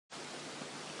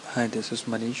Hi, this is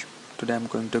Manish. Today I'm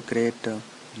going to create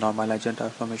normalizer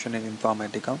transformation in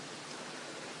Informatica.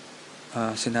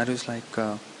 Scenarios like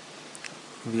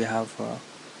we have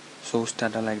source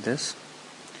data like this.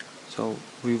 So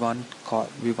we want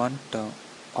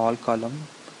all column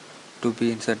to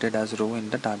be inserted as row in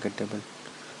the target table.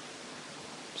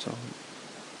 So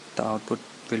the output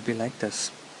will be like this.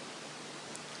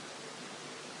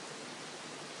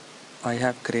 I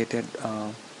have created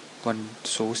one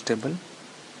source table.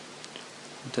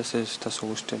 This is the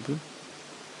source table,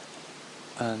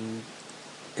 and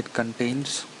it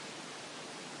contains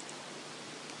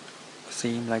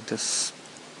same like this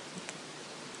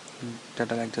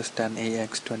data like this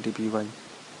 10ax 20by,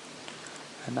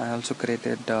 and I also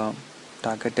created the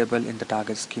target table in the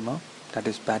target schema, that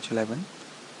is batch 11.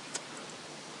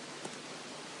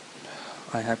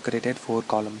 I have created 4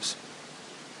 columns.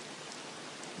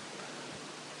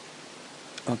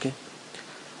 Okay,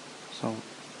 so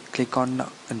click on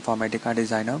Informatica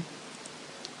Designer,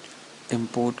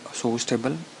 import source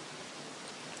table,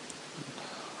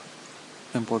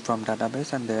 import from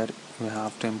database, and there you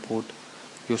have to import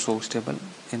your source table.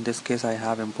 In this case I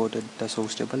have imported the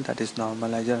source table, that is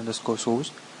normalizer underscore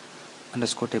source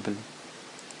underscore table,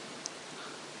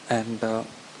 and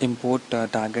import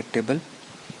target table.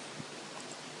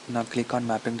 Now click on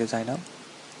mapping designer,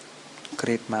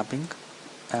 create mapping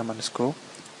m underscore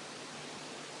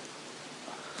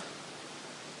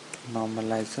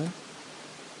normalizer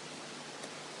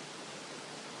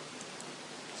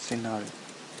scenario.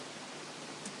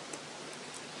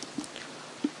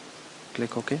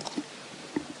 Click OK.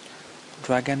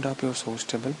 Drag and drop your source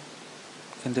table.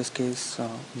 In this case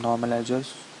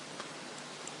normalizers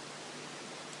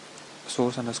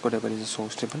source underscore table is a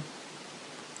source table.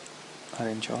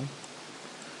 Arrange all.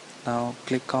 Now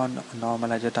click on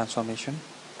normalizer transformation.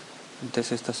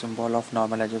 This is the symbol of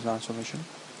normalizer transformation.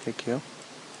 Click here.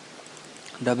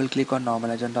 Double click on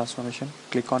normalizer transformation.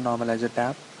 Click on normalizer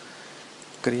tab.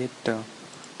 Create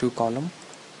 2 columns.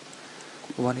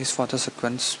 One is for the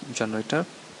sequence generator,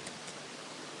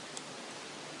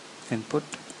 input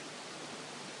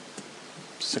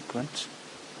sequence,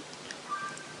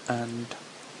 and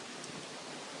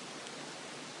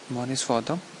one is for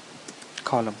the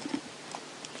column.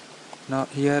 Now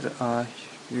here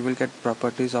you will get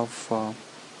properties of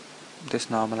this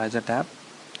normalizer tab.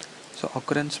 So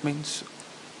occurrence means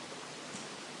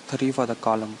 3 for the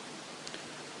column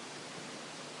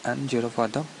and 0 for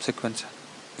the sequence.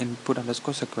 Input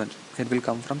underscore sequence, it will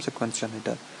come from sequence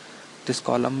generator. This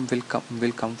column will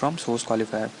come from source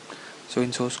qualifier. So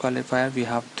in source qualifier we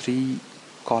have 3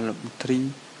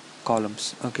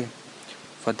 columns. Okay,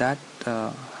 for that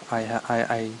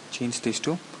I changed this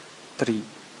to 3.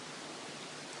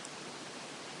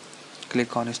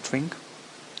 Click on string,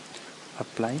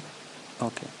 apply.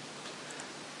 Okay,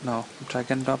 now drag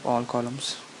and drop all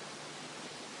columns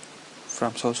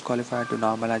from source qualifier to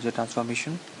normalizer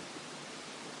transformation.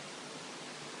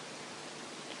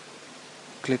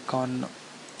 Click on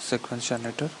sequence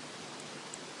generator,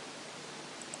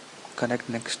 connect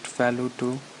next value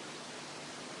to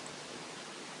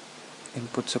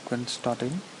input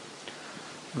sequence.in.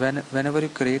 Whenever you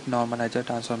create normalizer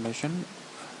transformation,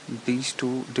 these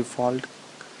 2 default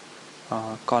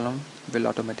column will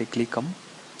automatically come.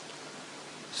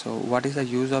 So what is the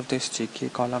use of this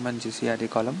GK column and GCID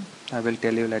column, I will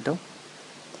tell you later.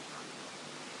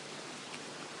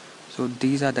 So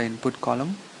these are the input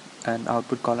column, and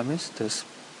output column is this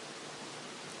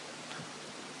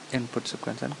input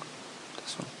sequence and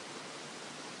this one.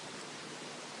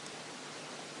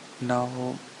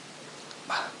 Now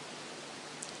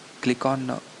click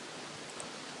on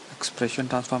expression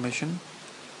transformation.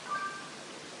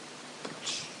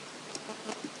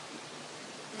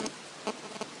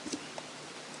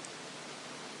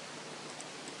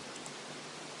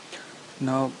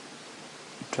 Now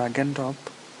drag and drop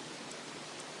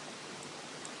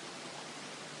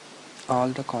all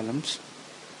the columns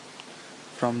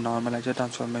from normalizer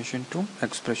transformation to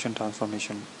expression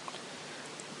transformation.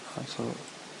 So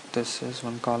this is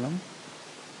one column,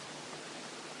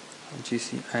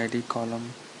 GCID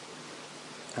column,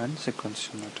 and sequence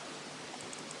generator.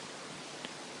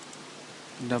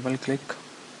 Double click.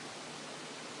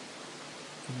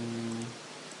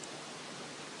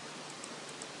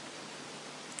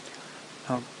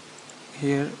 Now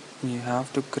here you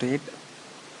have to create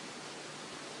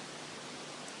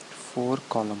 4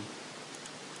 column.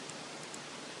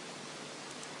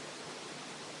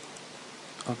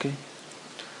 Okay,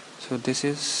 so this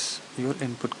is your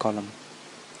input column,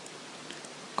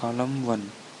 column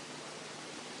 1.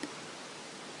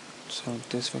 So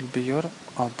this will be your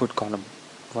output column.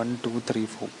 1 2 3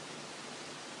 4,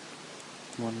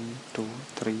 1 2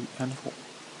 3 and 4.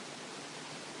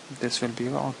 This will be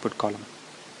your output column.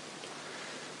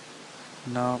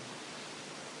 Now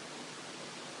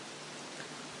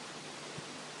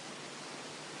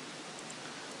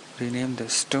rename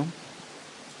this to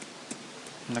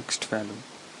next value.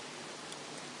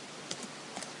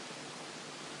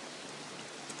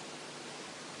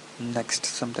 Next,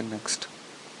 something next.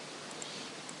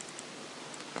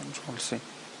 Control C.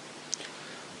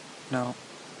 Now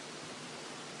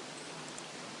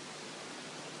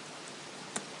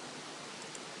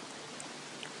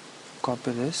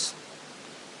copy this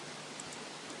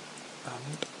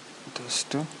and this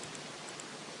to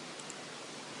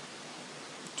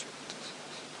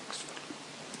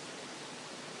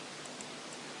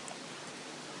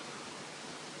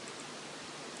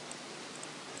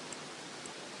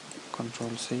Control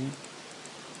C.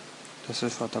 This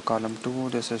is for the column 2,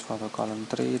 this is for the column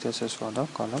 3, this is for the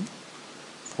column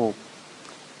 4,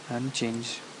 and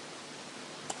change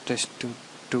this to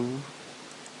 2,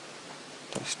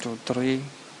 this to 3,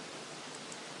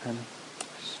 and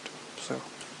this to 0.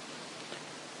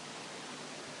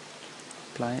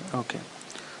 Apply. Okay.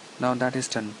 Now that is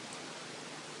done.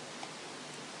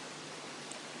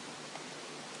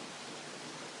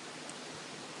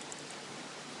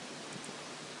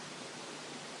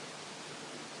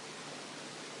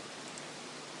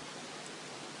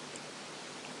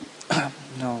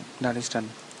 Now that is done.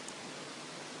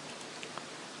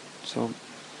 So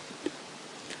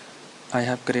I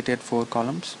have created 4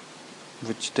 columns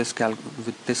with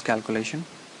this calculation.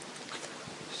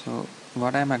 So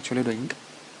what I am actually doing,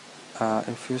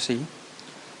 if you see,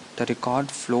 the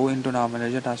record flow into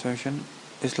normalizer transformation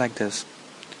is like this.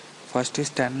 First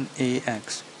is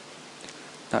 10AX.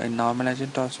 Now in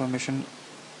normalizer transformation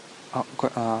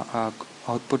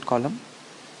output column,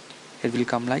 it will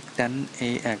come like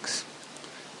 10AX,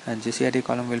 and GCID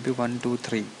column will be 1 2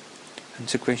 3, and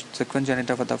sequence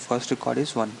generator for the first record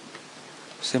is 1.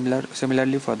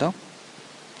 Similarly for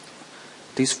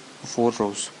these 4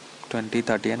 rows, 20,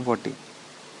 30 and 40.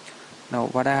 Now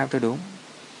what I have to do,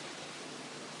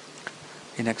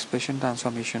 in expression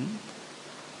transformation,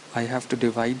 I have to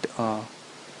divide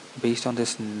based on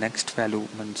this next value,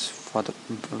 means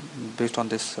based on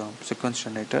this sequence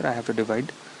generator, I have to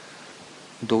divide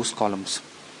those columns.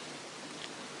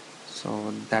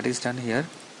 So that is done here.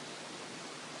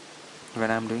 When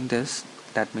I am doing this,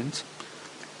 that means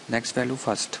next value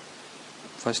first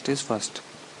is first,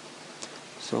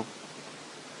 so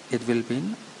it will be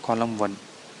in column 1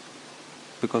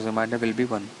 because remainder will be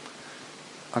 1.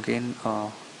 Again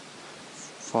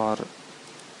for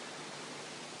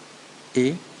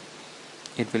A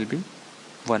it will be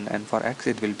 1, and for X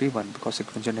it will be 1 because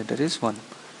sequence generator is 1.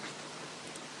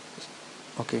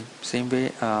 Okay, same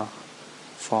way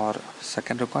for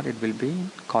second record it will be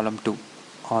in column 2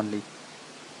 only.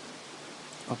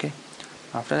 Okay,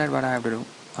 after that what I have to do,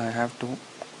 I have to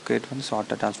create one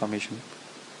sorter transformation.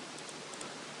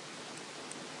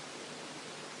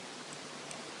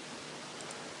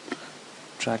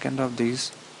 Drag and drop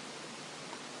these,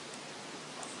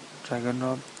 drag and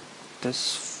drop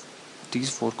these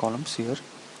 4 columns here.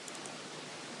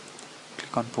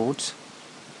 Click on ports,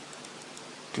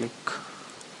 click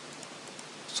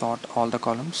sort all the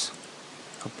columns,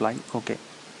 apply. Okay,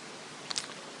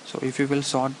 so if you will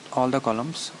sort all the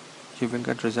columns, you will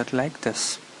get result like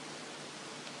this.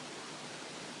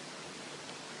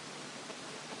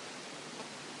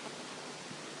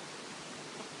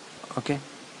 Okay,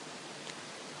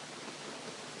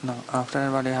 now after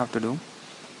that what you have to do,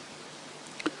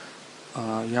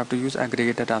 you have to use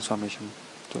aggregator transformation.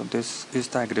 So this is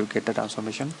the aggregator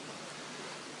transformation.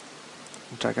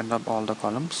 Drag and drop all the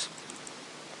columns,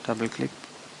 double click,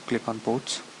 click on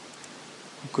ports,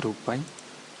 group by.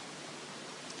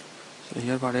 So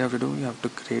here what you have to do, you have to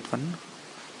create one,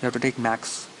 you have to take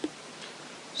max,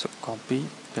 so copy,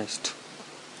 paste.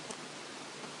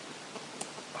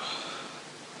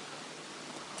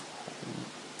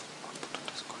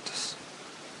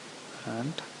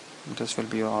 And this will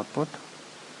be your output,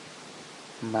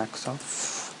 max of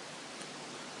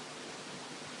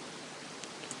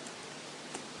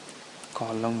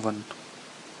column 1.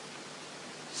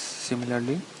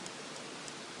 Similarly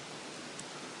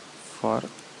for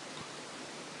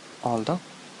all the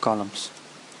columns.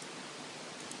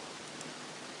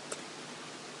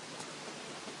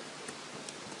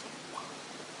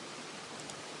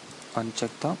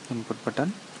 Uncheck the input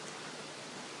button.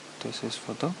 This is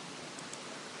for the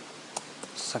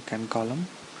second column.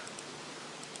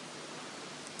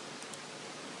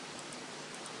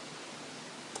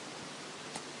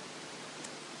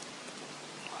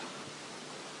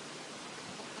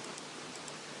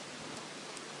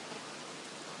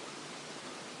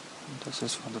 This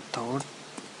is for the third.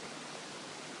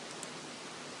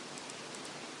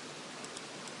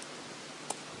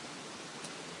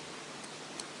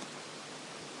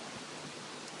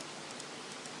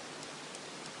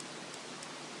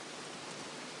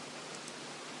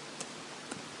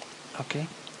 Okay,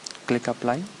 click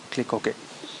apply, click OK.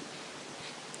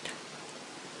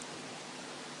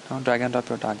 Now drag and drop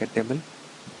your target table.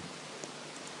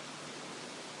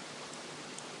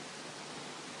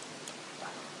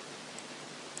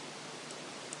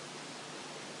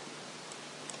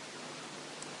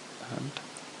 And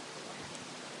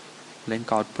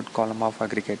link output column of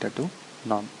aggregator to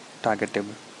non-target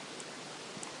table.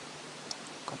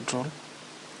 Control.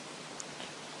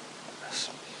 Yes.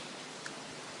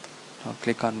 Now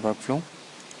click on workflow.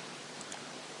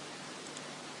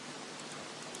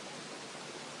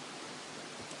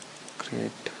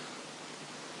 Create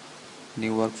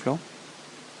new workflow.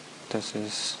 This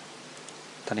is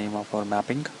the name of our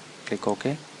mapping. Click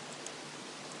OK.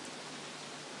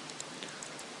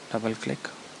 Double click,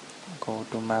 go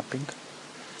to mapping.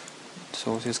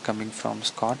 Source is coming from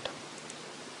Scott.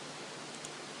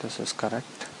 This is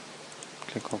correct.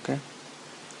 Click OK.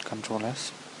 Control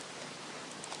S.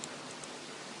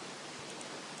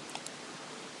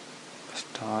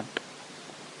 Start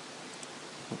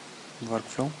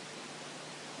workflow.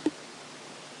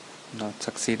 Not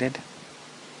succeeded.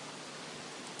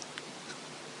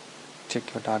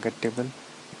 Check your target table.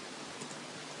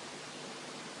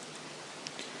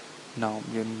 Now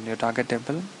in your target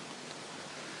table,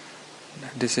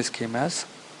 this is came as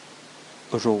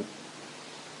row.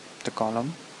 The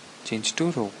column changed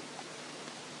to row.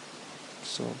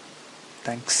 So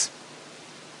thanks.